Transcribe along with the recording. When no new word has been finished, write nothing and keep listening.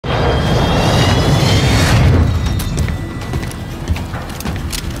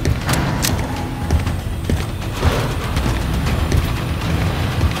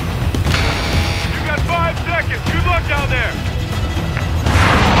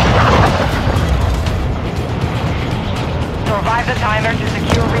Start the timer to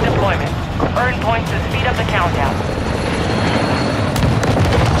secure redeployment. Earn points to speed up the countdown.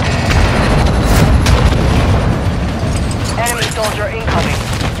 Enemy soldier incoming.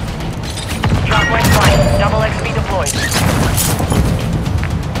 Drop went flight. Double XP deployed.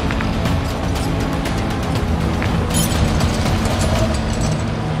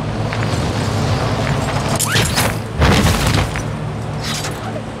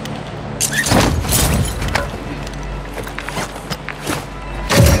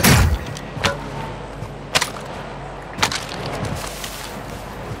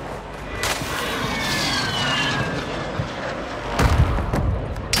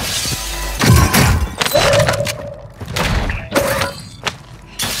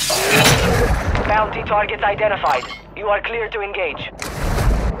 Bounty targets identified. You are clear to engage.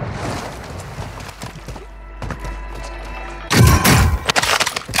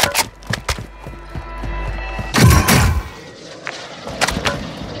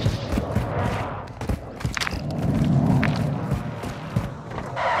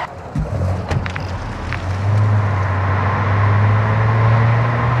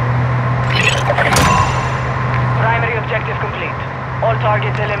 Primary objective complete. All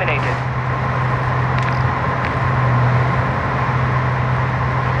targets eliminated.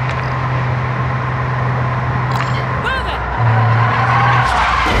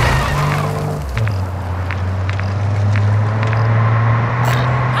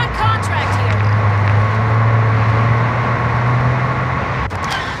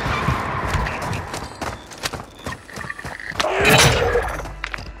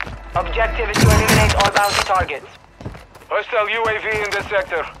 Objective is to eliminate all bounty targets. Hostile UAV in this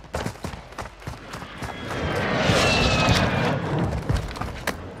sector.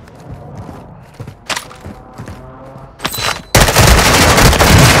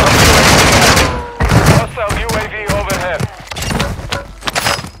 Hostile UAV overhead.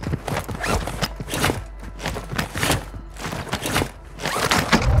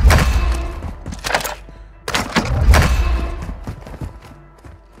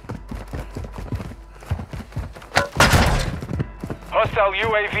 Hostile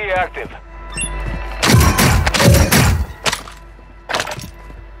UAV active.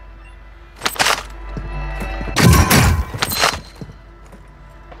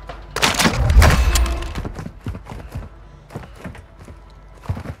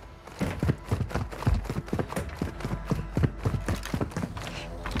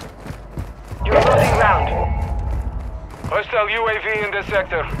 You're losing ground. Hostile UAV in this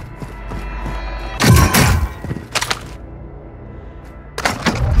sector.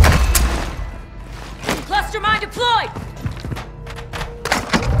 Cluster mine deployed!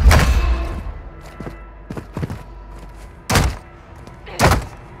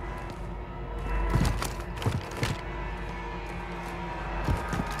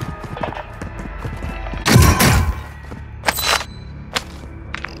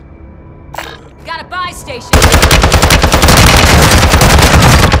 Got a buy station!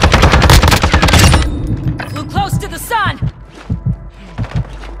 Flew close to the sun!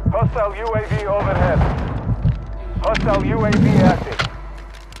 Hostile UAV overhead. Hostile UAV active.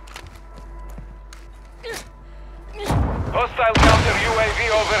 Hostile counter UAV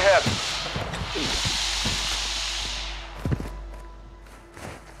overhead.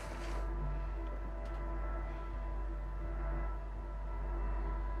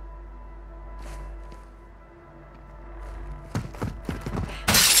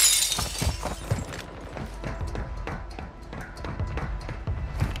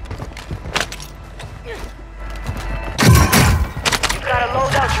 Got a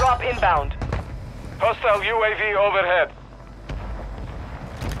loadout drop inbound. Hostile UAV overhead.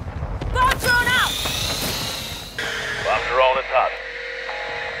 Bomb thrown out! Bomb drone is hot.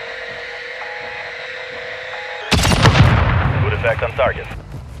 Good effect on target.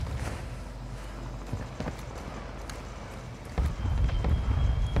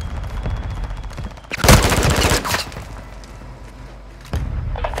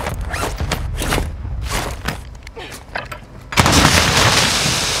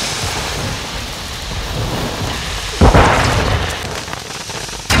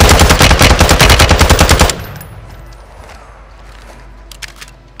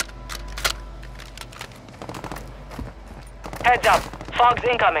 Heads up. Fog's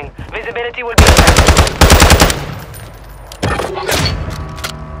incoming. Visibility will be affected.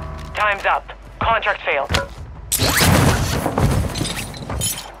 Time's up. Contract failed.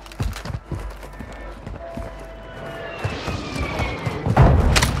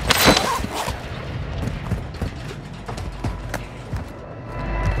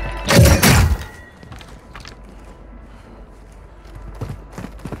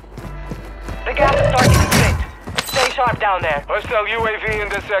 The gas is starting to split. Stay sharp down there. Hostile UAV in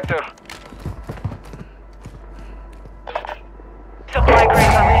this sector. Supply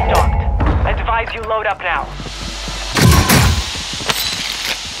crates are restocked. Advise you load up now.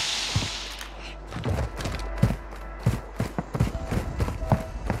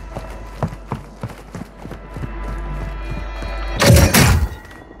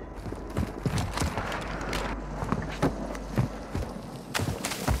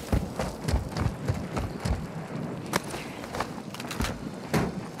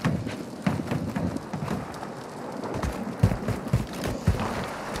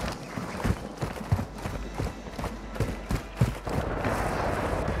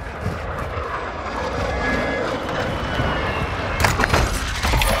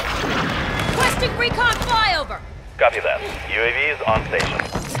 Recon flyover! Copy that. UAV is on station.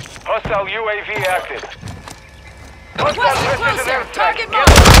 Hostile UAV active. Requesting closer! Target Get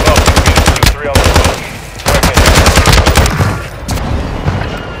marked! oh, 2-3 on the road.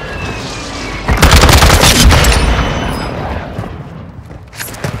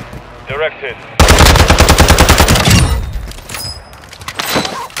 Directed.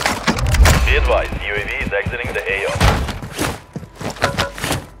 Be advised, UAV is exiting the AO.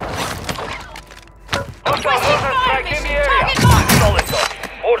 Hostile mortar strike in the area. Target marked! Solid copy.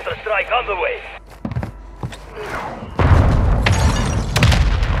 Mortar strike on the way.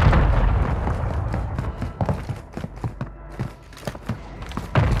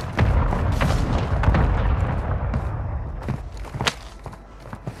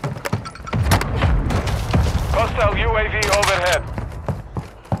 Hostile UAV overhead.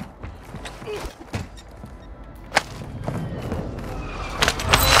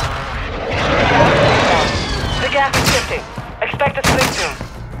 The gas is shifting. Expect a split soon.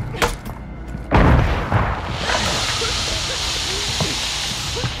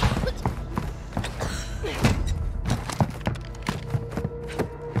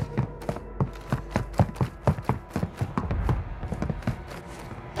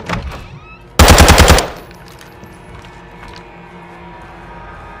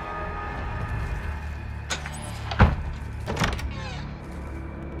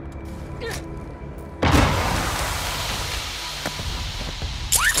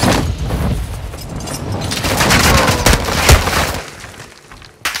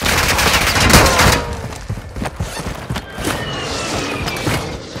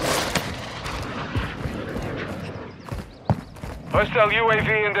 Hostile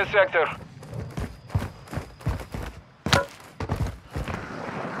UAV in this sector.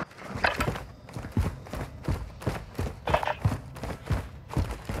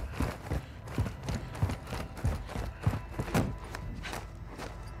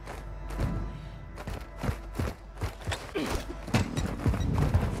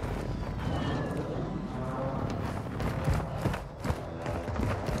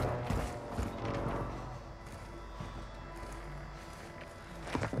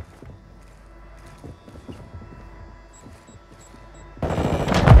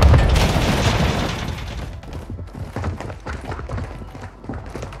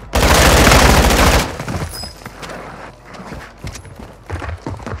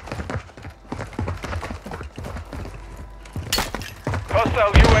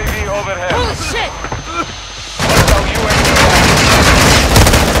 Hostile UAV overhead. Oh shit! Hostile UAV.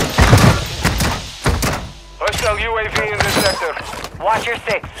 Hostile UAV in this sector. Watch your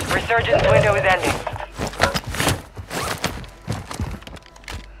six. Resurgence window is ending.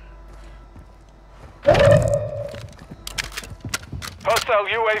 Hostile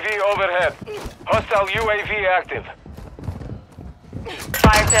UAV overhead. Hostile UAV active.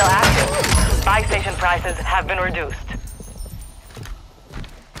 Fire sale active. Buy station prices have been reduced.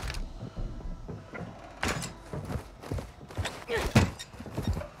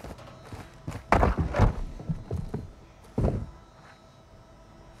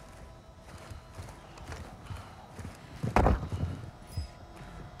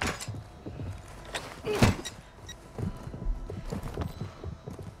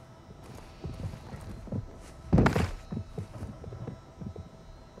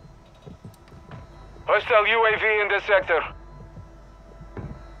 Hostile UAV in this sector.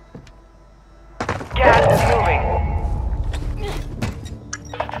 Gas is moving.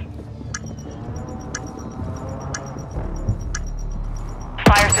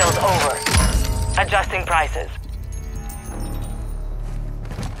 Fire sale's over. Adjusting prices.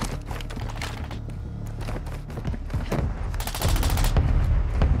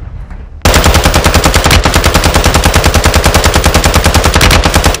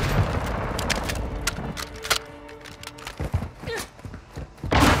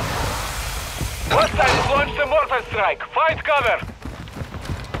 airstrike. Find cover.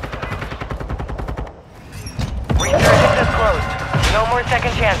 Resurgence is closed. No more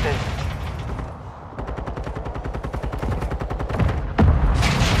second chances.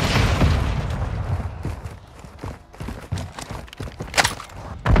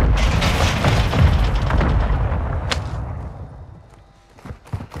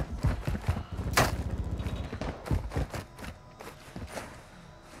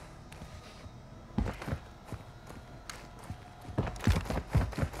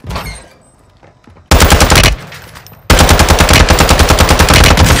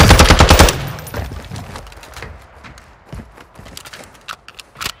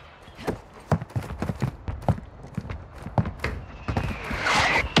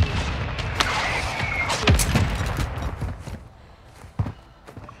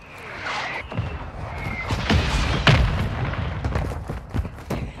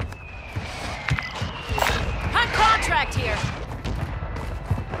 Here.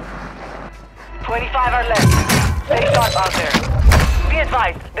 25 are left. Stay sharp out there. Be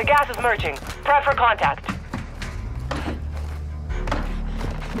advised, the gas is merging. Prep for contact.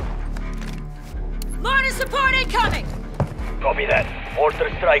 Mortar support incoming! Copy that. Mortar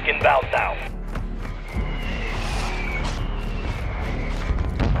strike inbound now.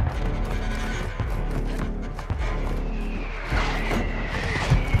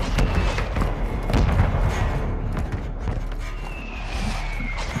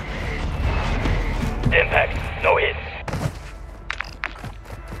 Impact. No hit.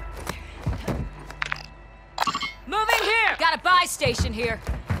 Moving here! Got a buy station here.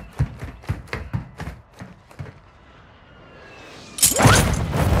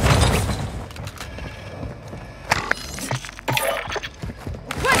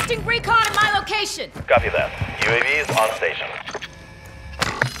 Requesting recon in my location! Copy that. UAV is on station.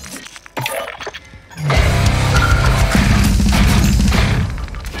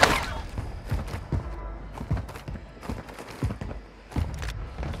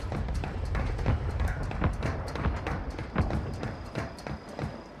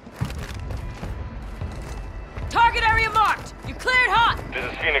 Target area marked! You cleared hot! This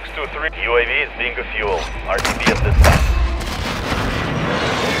is Phoenix 2-3. UAV is being fueled. RTB at this time.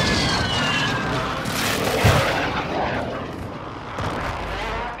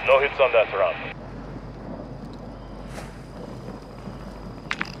 No hits on that round.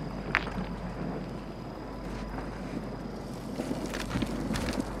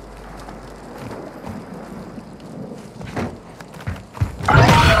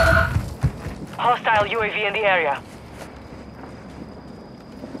 Hostile UAV in the area.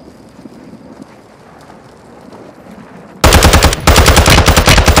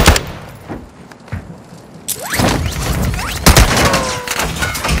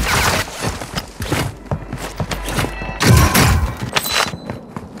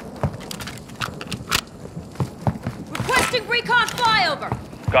 Requesting recon flyover!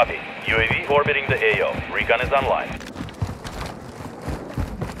 Copy. UAV orbiting the AO. Recon is online.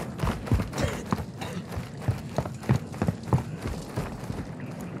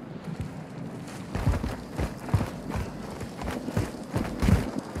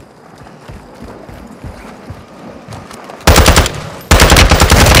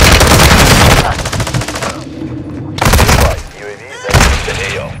 UAV is exiting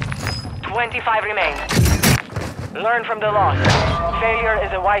the AO. 25 remain. Learn from the loss. Failure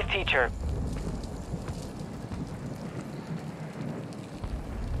is a wise teacher.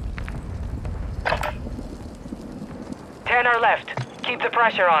 10 are left. Keep the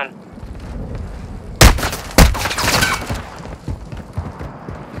pressure on.